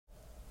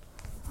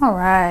All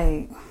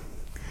right.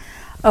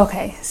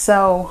 Okay,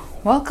 so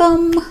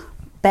welcome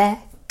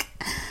back.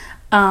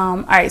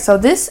 All right, so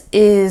this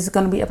is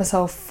going to be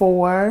episode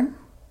 4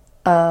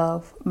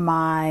 of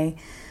my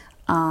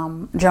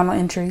journal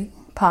entry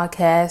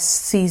podcast,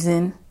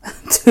 season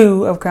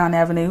 2 of Crown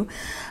Avenue.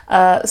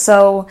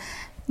 So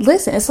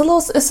listen, it's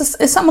something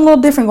a little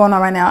different going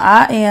on right now.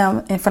 I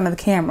am in front of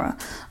the camera.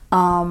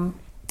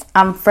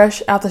 I'm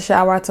fresh out the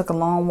shower. I took a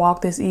long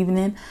walk this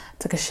evening,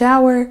 took a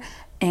shower,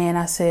 and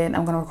I said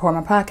I'm going to record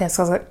my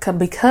podcast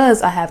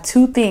because I have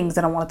 2 things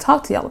that I want to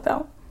talk to y'all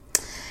about.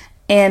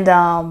 And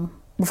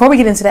before we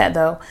get into that,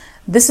 though,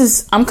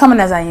 I'm coming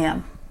as I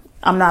am.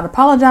 I'm not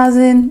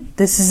apologizing.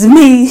 This is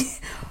me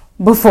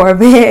before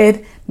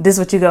bed. This is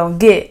what you're going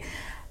to get.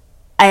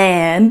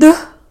 And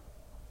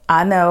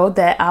I know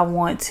that I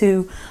want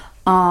to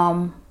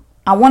add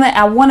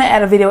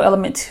a video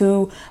element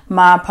to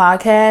my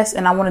podcast,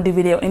 and I want to do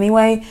video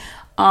anyway.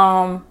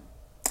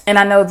 And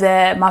I know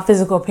that my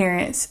physical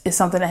appearance is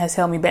something that has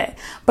held me back.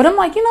 But I'm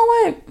like, you know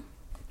what?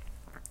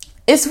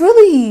 It's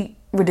really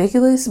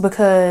ridiculous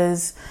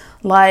because,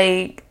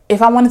 like,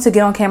 if I wanted to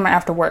get on camera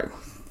after work,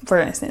 for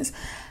instance,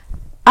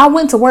 I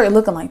went to work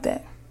looking like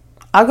that.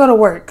 I go to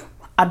work.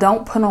 I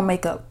don't put on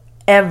makeup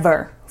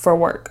ever for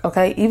work,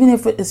 okay? Even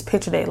if it's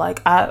picture day, like,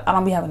 I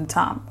don't be having the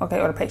time, okay,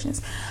 or the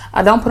patience.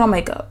 I don't put on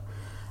makeup.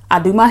 I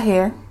do my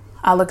hair.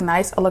 I look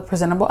nice. I look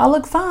presentable. I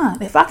look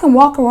fine. If I can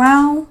walk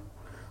around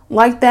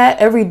like that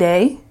every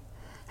day,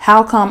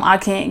 how come I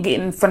can't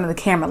get in front of the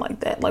camera like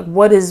that? Like,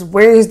 where is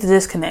the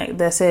disconnect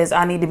that says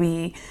I need to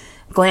be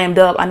glammed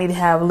up, I need to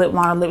have lip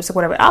liner, lipstick,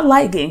 whatever? I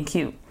like getting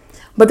cute,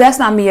 but that's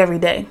not me every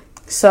day.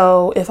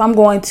 So if I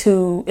want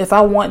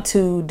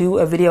to do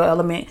a video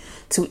element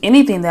to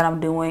anything that I'm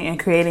doing and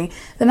creating,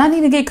 then I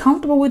need to get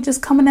comfortable with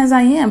just coming as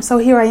I am. So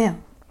here I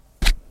am.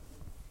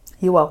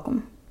 You're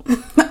welcome.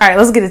 All right,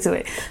 let's get into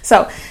it.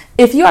 So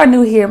if you are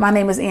new here, my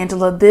name is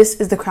Angela. This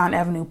is the Crown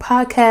Avenue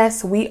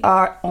podcast. We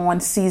are on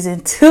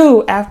season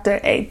 2 after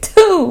a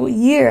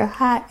 2-year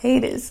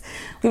hiatus.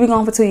 We've been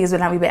gone for 2 years, but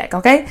now we're back.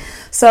 Okay.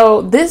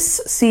 So this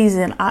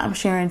season, I'm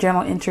sharing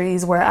journal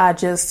entries where I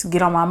just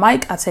get on my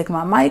mic. I take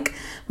my mic,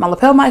 my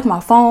lapel mic,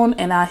 my phone,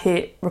 and I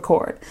hit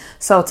record.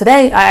 So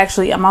today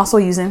I'm also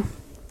using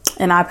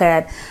an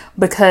iPad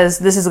because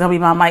this is going to be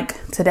my mic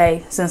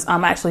today since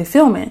I'm actually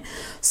filming.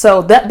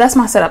 So that's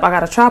my setup. I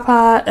got a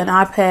tripod, an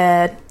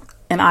iPad,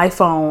 an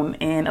iPhone,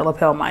 and a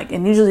lapel mic.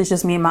 And usually it's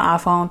just me and my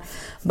iPhone.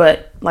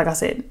 But like I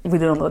said, we're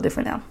doing a little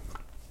different now.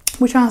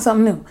 We're trying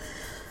something new.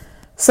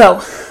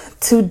 So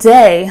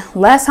today,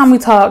 last time we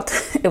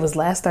talked, it was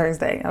last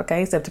Thursday,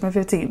 okay, September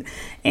 15th.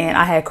 And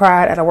I had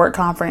cried at a work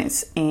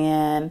conference,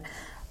 and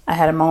I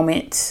had a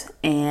moment,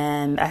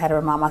 and I had to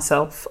remind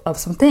myself of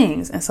some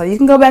things. And so you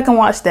can go back and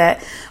watch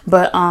that.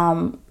 But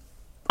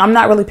I'm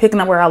not really picking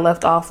up where I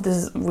left off.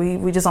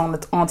 We just on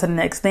to the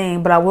next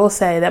thing. But I will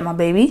say that my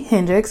baby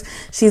Hendrix,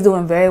 she's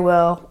doing very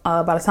well.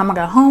 By the time I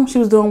got home, she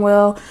was doing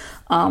well.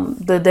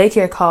 The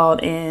daycare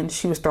called and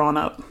she was throwing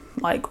up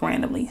like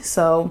randomly.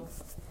 So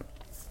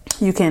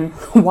you can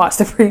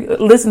listen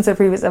to the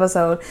previous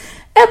episode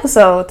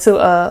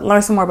to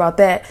learn some more about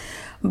that.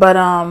 But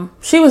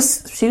she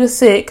was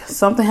sick.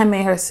 Something had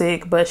made her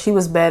sick, but she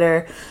was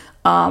better.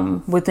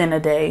 Within a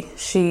day.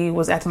 She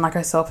was acting like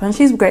herself, and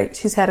she's great.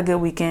 She's had a good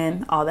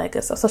weekend, all that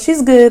good stuff. So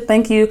she's good.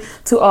 Thank you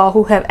to all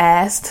who have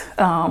asked.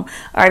 I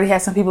already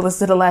had some people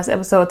listen to the last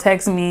episode,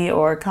 text me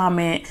or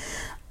comment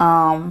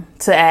to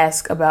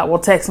ask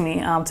text me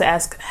to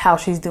ask how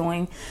she's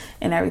doing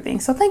and everything.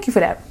 So thank you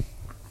for that.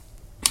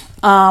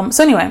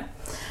 So anyway,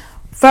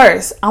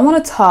 first I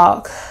want to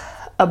talk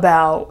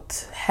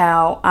about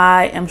how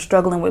I am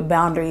struggling with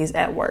boundaries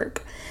at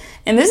work.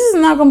 And this is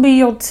not going to be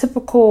your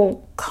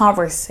typical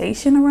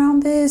conversation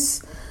around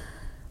this.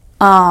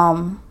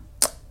 Where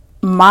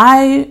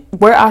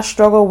I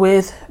struggle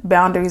with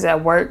boundaries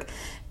at work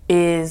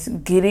is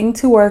getting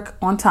to work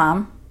on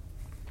time.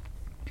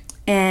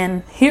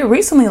 And here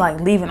recently,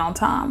 like leaving on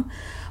time.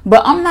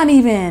 But I'm not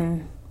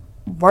even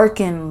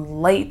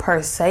working late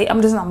per se.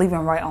 I'm just not leaving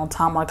right on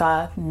time like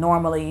I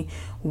normally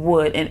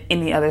would in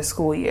any other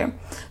school year.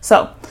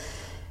 So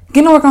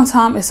getting to work on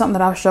time is something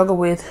that I've struggled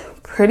with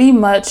pretty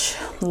much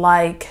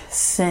like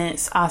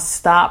since I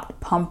stopped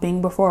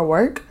pumping before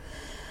work.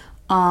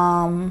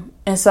 And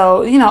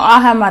so,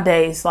 I have my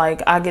days,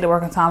 like I get to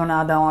work on time and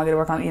I don't. I get to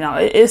work on,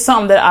 it's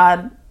something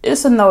that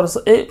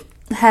it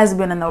has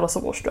been a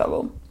noticeable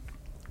struggle.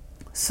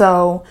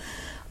 So,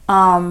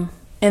 and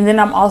then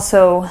I'm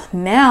also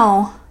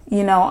now,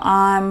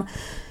 I'm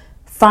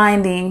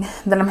finding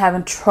that I'm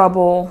having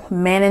trouble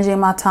managing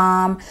my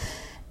time.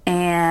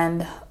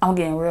 And I'm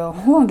getting real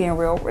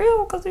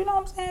because you know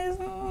what I'm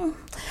saying.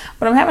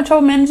 But I'm having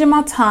trouble managing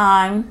my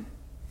time.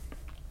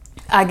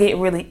 I get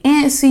really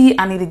antsy.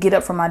 I need to get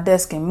up from my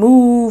desk and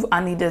move.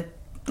 I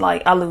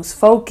lose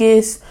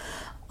focus.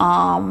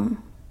 And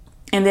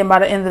then by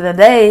the end of the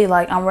day,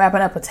 like I'm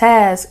wrapping up a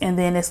task and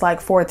then it's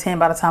like 4:10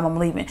 by the time I'm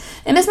leaving.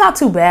 And it's not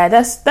too bad.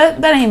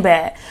 That ain't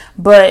bad.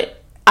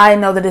 But I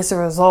know that it's a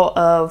result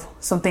of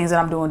some things that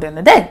I'm doing during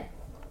the day.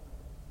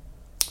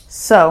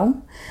 So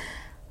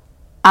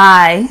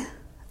I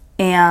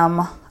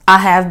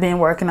have been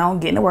working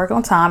on getting to work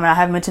on time, and I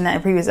have mentioned that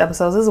in previous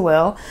episodes as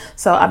well.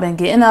 So I've been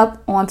getting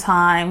up on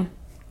time.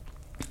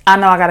 I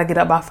know I got to get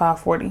up by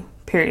 5:40,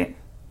 period.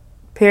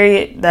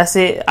 That's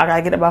it. I got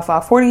to get up by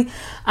 5:40.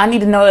 I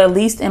need to know at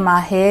least in my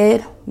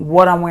head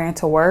what I'm wearing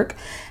to work,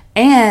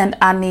 and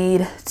I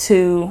need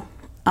to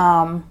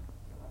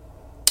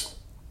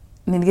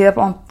get up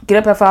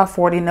at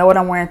 5:40, know what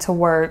I'm wearing to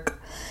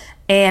work,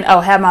 and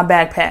have my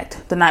bag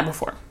packed the night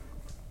before.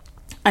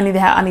 I need to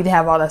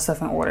have all that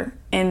stuff in order.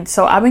 And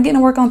so I've been getting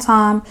to work on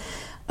time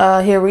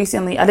here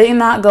recently. I did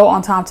not go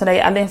on time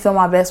today. I didn't feel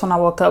my best when I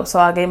woke up, so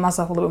I gave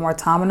myself a little bit more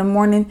time in the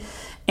morning,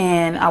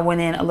 and I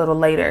went in a little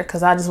later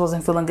because I just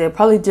wasn't feeling good.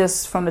 Probably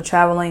just from the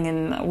traveling,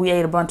 and we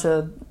ate a bunch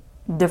of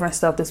different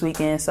stuff this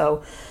weekend.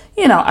 So,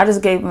 I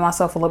just gave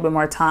myself a little bit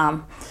more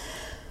time.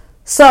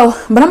 So,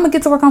 but I'm going to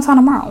get to work on time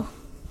tomorrow.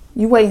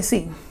 You wait and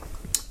see.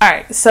 All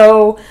right.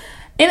 So,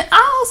 and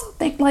I also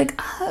think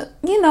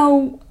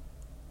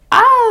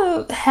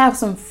I have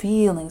some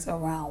feelings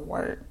around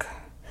work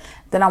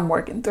that I'm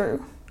working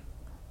through.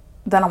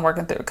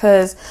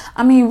 Because,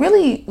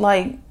 really,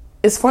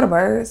 it's for the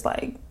birds.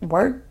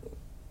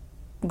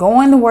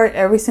 Going to work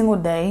every single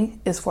day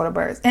is for the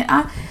birds. And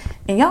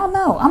y'all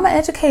know, I'm an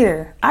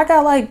educator. I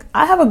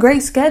have a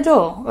great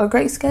schedule.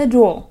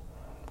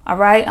 All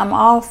right. I'm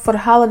off for the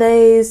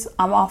holidays.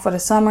 I'm off for the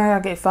summer. I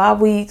get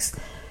 5 weeks.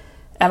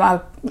 At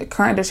my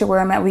current district where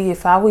I'm at, we get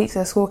 5 weeks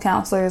as school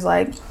counselors.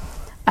 I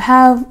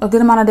have a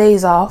good amount of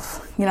days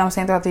off,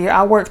 throughout the year.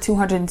 I work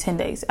 210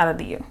 days out of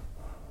the year.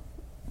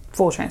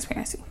 Full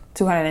transparency,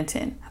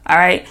 210. All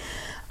right.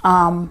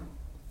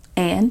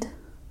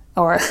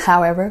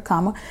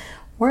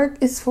 Work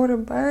is for the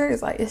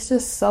birds. It's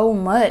just so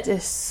much.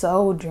 It's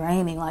so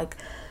draining.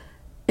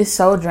 It's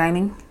so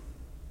draining.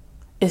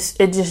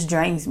 It just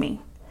drains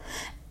me.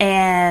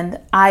 And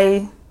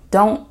I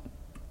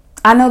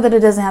know that it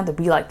doesn't have to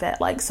be like that.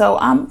 So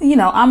I'm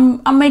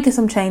making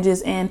some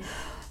changes, and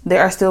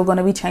there are still going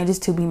to be changes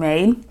to be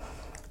made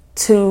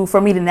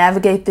for me to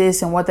navigate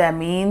this and what that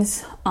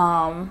means.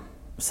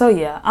 So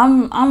yeah,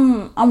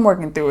 I'm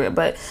working through it,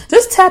 but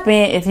just tap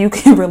in if you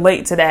can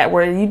relate to that,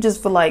 where you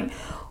just feel like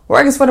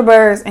work is for the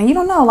birds and you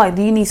don't know,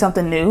 do you need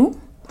something new?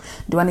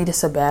 Do I need a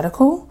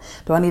sabbatical?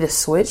 Do I need to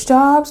switch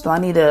jobs?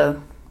 What do I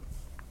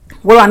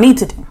need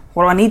to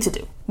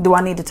do? Do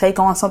I need to take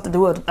on something,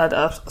 do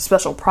a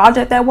special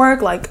project at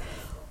work?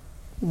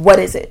 What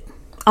is it?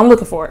 I'm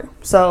looking for it.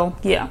 So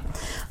yeah.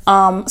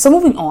 So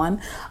moving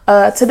on,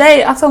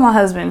 today I told my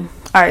husband,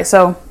 all right,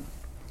 so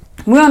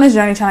we're on this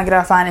journey trying to get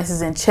our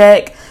finances in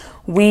check.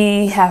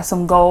 We have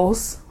some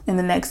goals in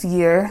the next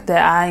year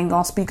that I ain't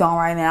gonna speak on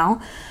right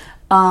now.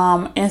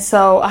 And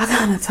so I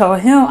kind of told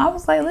him, I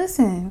was like,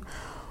 listen,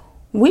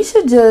 we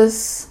should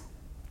just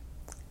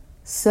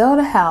sell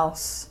the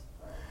house,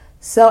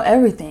 sell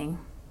everything,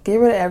 get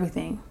rid of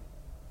everything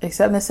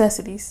except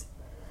necessities,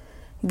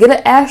 get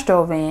an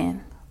Astro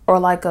van or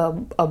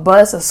a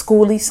bus, a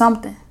schoolie,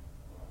 something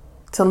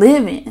to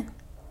live in.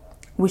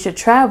 We should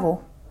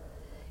travel.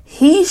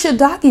 He should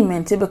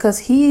document it because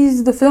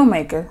he's the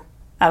filmmaker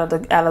out of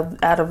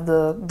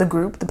the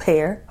group, the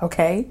pair,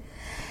 okay?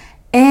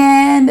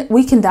 And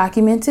we can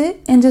document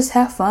it and just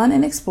have fun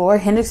and explore.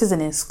 Hendrix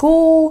isn't in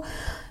school,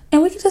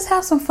 and we can just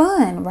have some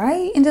fun,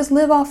 right? And just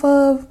live off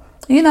of,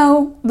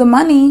 the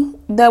money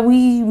that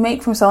we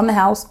make from selling the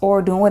house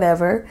or doing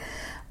whatever.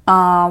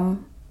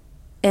 And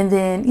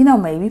then,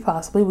 maybe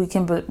possibly we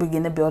can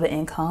begin to build an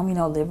income,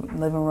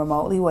 living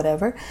remotely,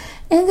 whatever.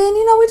 And then,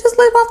 we just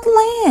live off the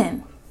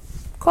land,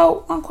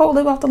 quote unquote,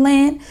 live off the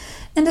land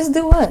and just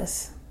do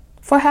us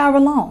for however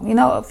long,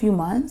 a few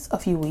months, a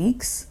few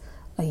weeks,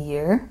 a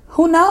year.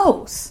 Who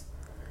knows?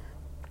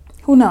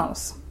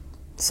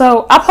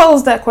 So I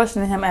posed that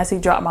question to him as he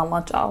dropped my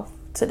lunch off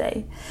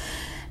today.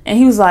 And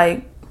he was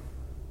like,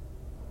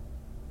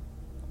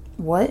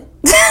 what?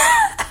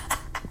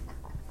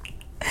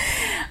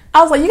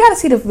 I was like, you got to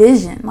see the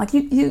vision.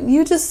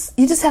 You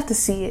just have to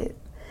see it.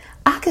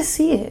 I could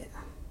see it.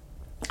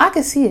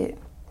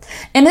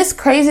 And it's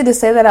crazy to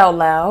say that out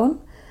loud.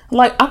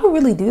 I would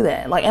really do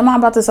that. Am I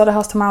about to sell the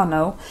house tomorrow?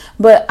 No.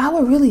 But I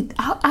would really,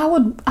 I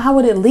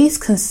would at least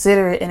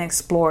consider it and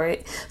explore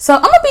it. So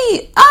I'm going to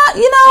be,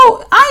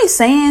 I ain't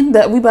saying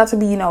that we about to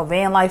be,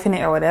 van life in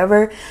it or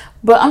whatever.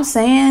 But I'm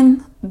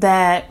saying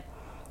that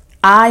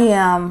I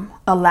am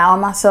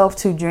allowing myself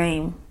to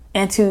dream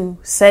and to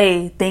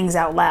say things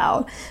out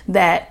loud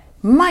that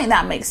might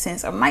not make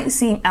sense or might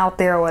seem out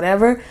there or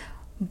whatever.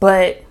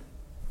 But,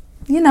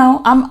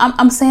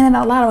 I'm saying it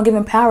out loud. I'm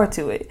giving power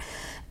to it.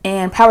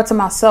 And power to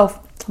myself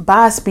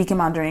by speaking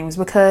my dreams,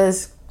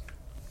 because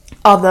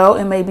although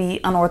it may be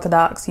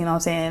unorthodox,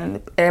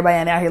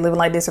 everybody out here living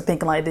like this or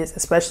thinking like this,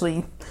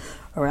 especially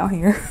around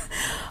here.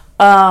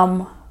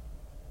 But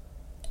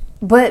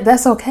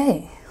that's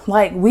okay.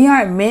 We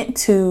aren't meant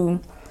to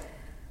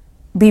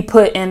be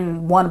put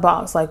in one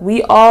box.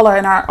 We all are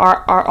in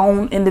our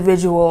own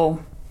individual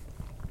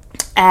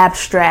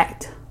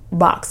abstract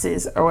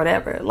boxes or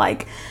whatever.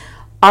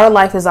 Our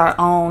life is our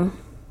own,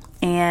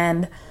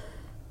 and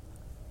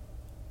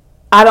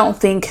I don't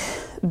think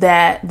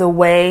that the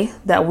way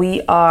that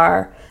we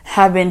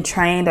have been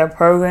trained or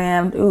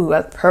programmed,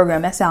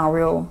 that sounds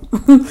real.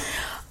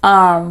 But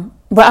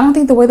I don't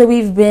think the way that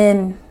we've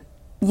been,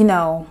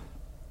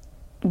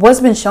 what's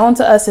been shown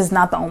to us is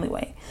not the only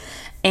way.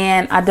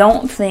 And I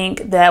don't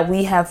think that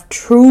we have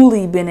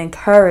truly been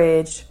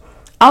encouraged.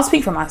 I'll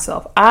speak for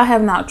myself. I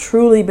have not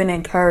truly been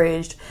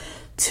encouraged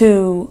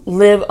to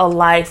live a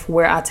life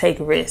where I take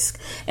risk.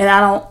 And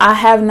I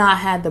have not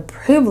had the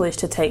privilege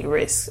to take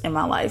risks in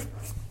my life.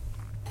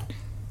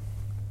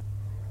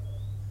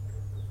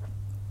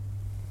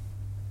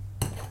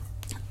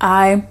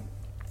 I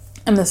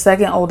am the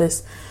second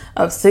oldest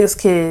of 6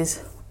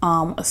 kids,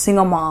 a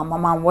single mom. My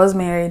mom was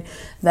married.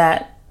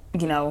 That,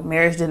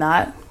 marriage did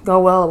not go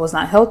well. It was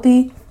not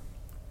healthy.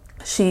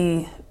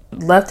 She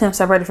left him,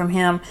 separated from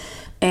him,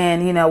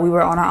 and, we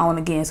were on our own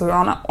again. So we were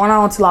on our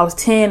own till I was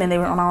 10, and they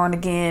were on our own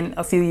again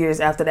a few years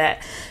after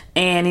that.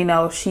 And,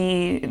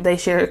 they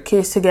shared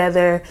kids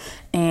together.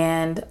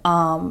 And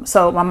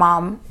so my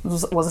mom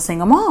was a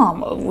single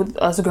mom with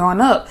us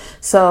growing up.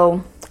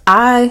 So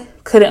I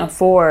couldn't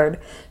afford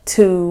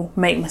to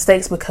make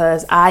mistakes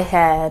because I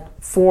had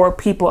 4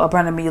 people up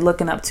under me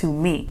looking up to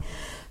me.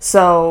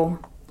 So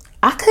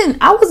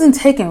I wasn't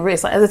taking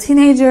risks. Like, as a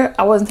teenager,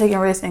 I wasn't taking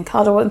risks. In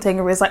college, I wasn't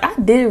taking risks. Like, I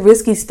did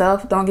risky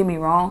stuff. Don't get me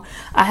wrong.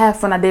 I had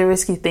fun. I did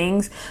risky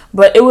things,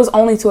 but it was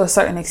only to a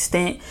certain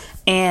extent.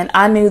 And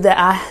I knew that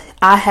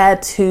I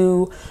had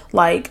to,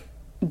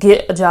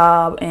 get a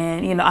job,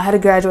 and I had to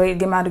graduate,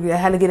 get my degree. I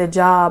had to get a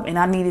job, and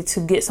I needed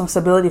to get some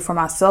stability for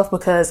myself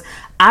because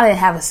I didn't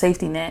have a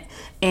safety net.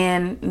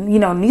 And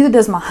neither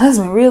does my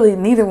husband. Really,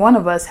 neither one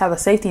of us have a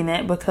safety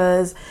net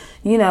because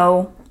we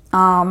are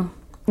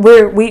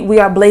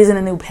blazing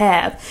a new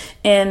path,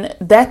 and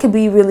that could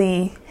be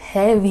really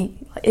heavy.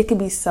 It could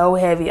be so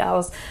heavy. I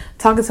was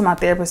talking to my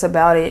therapist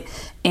about it,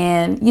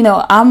 and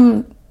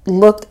I'm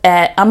looked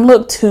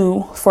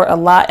to for a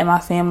lot in my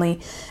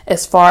family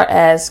as far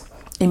as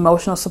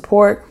emotional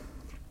support,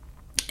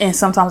 and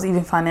sometimes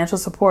even financial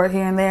support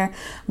here and there,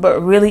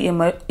 but really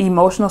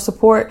emotional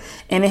support.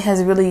 And it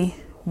has really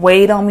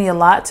weighed on me a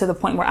lot to the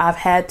point where I've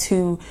had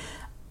to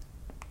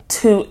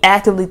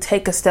actively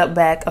take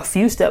a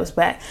few steps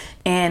back,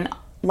 and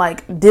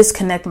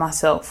disconnect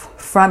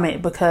myself from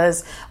it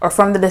or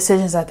from the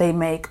decisions that they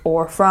make,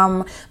 or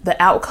from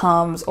the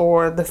outcomes,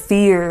 or the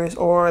fears,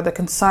 or the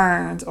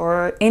concerns,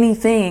 or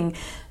anything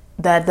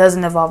that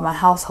doesn't involve my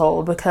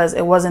household, because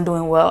it wasn't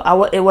doing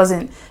well. It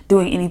wasn't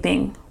doing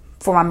anything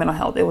for my mental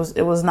health. It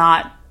was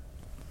not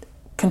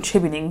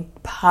contributing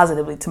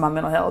positively to my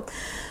mental health.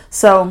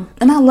 So,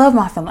 and I love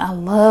my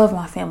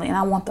family. And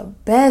I want the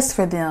best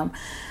for them.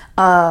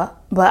 But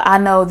I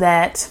know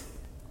that,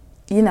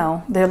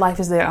 their life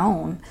is their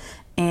own,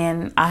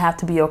 and I have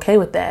to be okay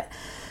with that.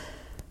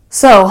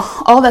 So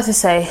all that to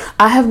say,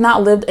 I have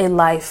not lived a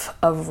life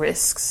of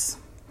risks,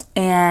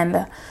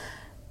 and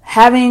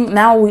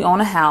now we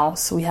own a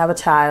house, we have a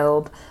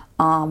child,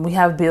 we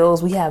have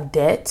bills, we have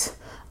debt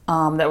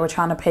that we're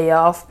trying to pay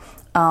off.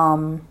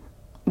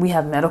 We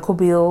have medical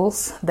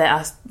bills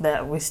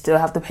that we still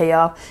have to pay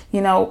off.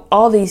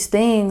 All these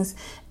things,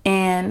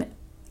 and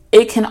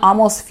it can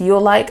almost feel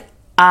like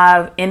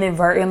we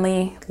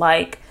inadvertently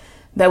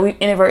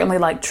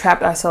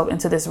trapped ourselves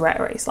into this rat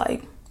race,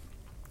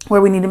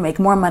 where we need to make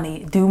more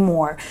money, do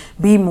more,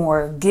 be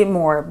more, get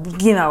more,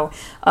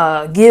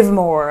 give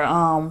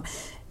more.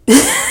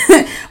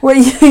 Where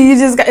you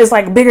just got, it's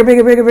like bigger,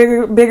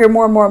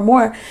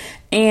 more.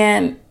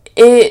 And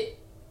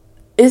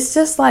it's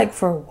just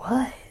for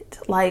what?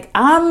 I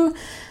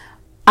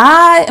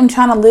am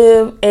trying to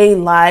live a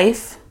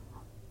life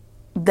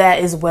that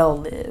is well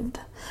lived.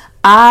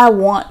 I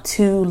want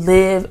to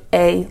live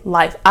a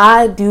life.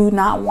 I do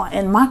not want,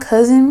 and my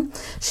cousin,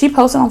 she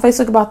posted on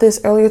Facebook about this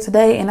earlier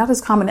today, and I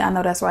just commented, I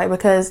know that's right,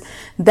 because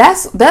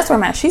that's where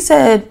I'm at. She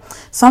said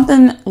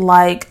something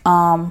like,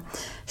 when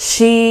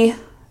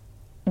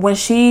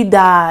she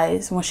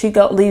dies, when she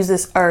leaves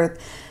this earth,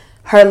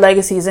 her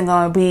legacy isn't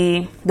going to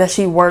be that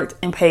she worked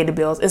and paid the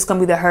bills. It's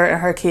going to be that her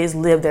and her kids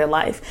live their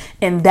life.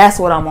 And that's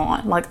what I'm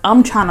on.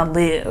 I'm trying to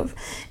live.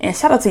 And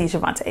shout out to you,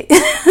 Shavante.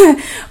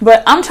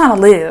 But I'm trying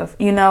to live,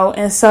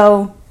 and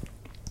so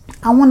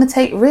I want to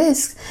take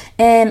risks.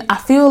 And I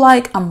feel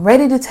like I'm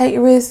ready to take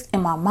risks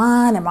in my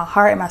mind, in my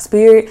heart, in my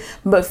spirit.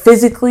 But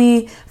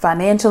physically,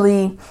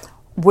 financially,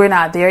 we're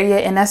not there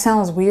yet. And that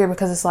sounds weird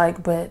because it's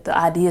but the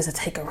idea is to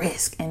take a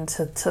risk and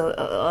to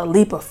a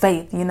leap of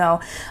faith,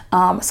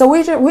 So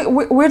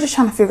we're just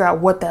trying to figure out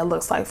what that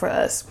looks like for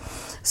us.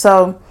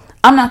 So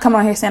I'm not coming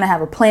on here saying I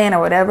have a plan or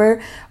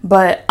whatever,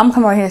 but I'm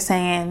coming on here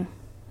saying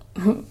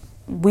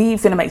we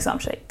finna make some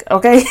shake,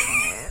 okay?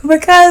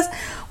 Because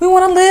we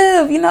want to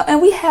live,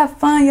 and we have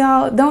fun,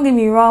 y'all. Don't get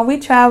me wrong. We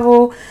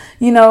travel,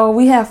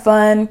 we have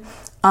fun.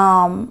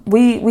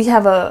 We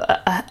have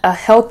a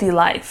healthy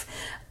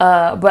life.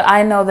 But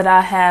I know that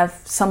I have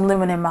some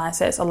limiting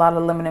mindsets, a lot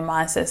of limiting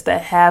mindsets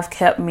that have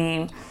kept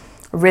me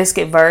risk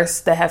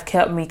adverse, that have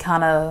kept me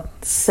kind of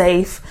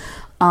safe,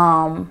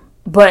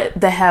 but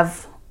that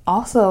have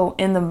also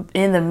in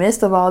the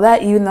midst of all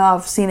that, even though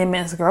I've seen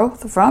immense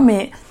growth from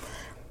it,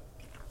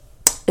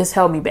 it's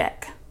held me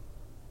back.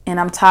 And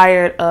I'm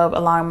tired of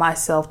allowing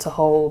myself to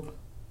hold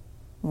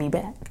me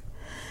back.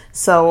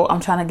 So I'm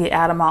trying to get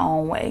out of my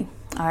own way.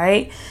 All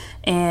right.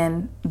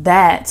 And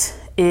that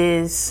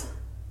just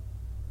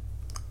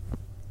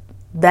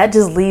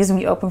leaves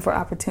me open for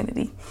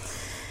opportunity.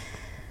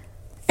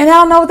 And I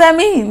don't know what that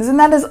means. And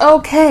that is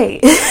okay.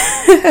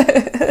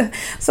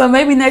 So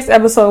maybe next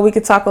episode we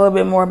could talk a little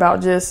bit more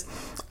about just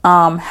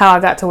how I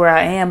got to where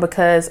I am,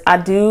 because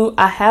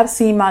I have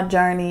seen my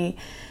journey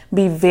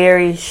be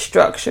very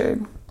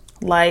structured.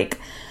 Like,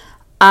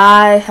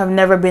 I have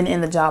never been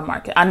in the job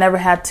market. I never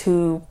had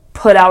to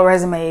put out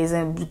resumes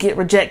and get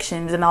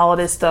rejections and all of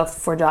this stuff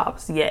for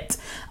jobs yet.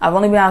 I've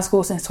only been out of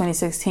school since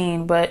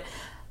 2016, but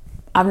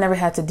I've never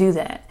had to do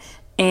that.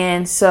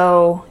 And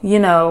so,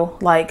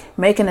 like,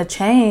 making a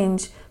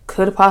change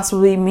could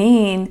possibly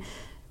mean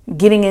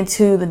getting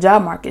into the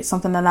job market,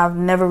 something that I've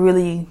never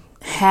really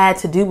had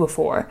to do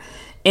before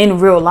in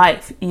real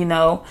life,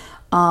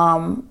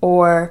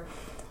 or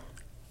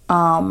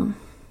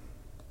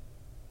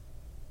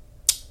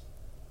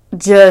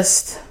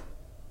just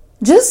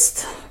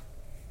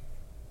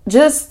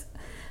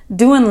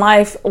doing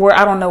life where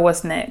I don't know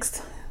what's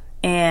next.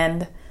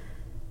 And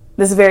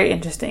this is very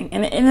interesting.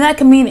 And that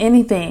could mean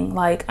anything.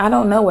 Like, I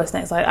don't know what's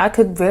next. Like, I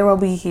could very well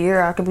be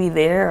here, I could be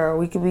there, or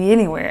we could be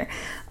anywhere.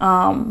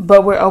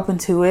 But we're open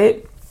to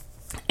it,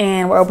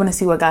 and we're open to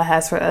see what God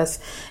has for us,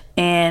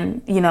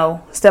 and,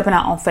 stepping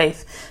out on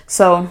faith.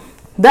 So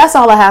that's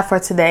all I have for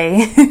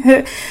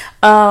today.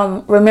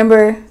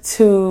 Remember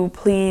to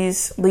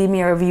please leave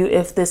me a review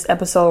if this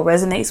episode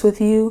resonates with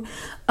you.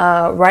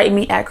 Write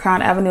me at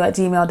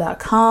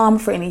crownavenue@gmail.com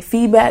for any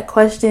feedback,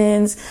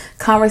 questions,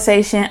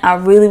 conversation. I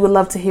really would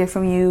love to hear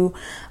from you,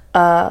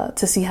 to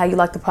see how you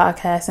like the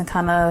podcast and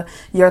kind of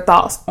your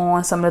thoughts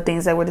on some of the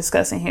things that we're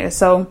discussing here.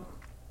 So,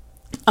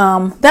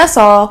 that's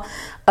all.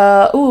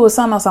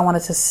 Something else I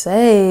wanted to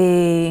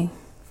say.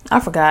 I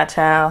forgot,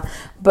 child.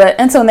 But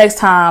until next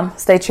time,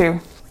 stay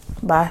true.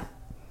 Bye.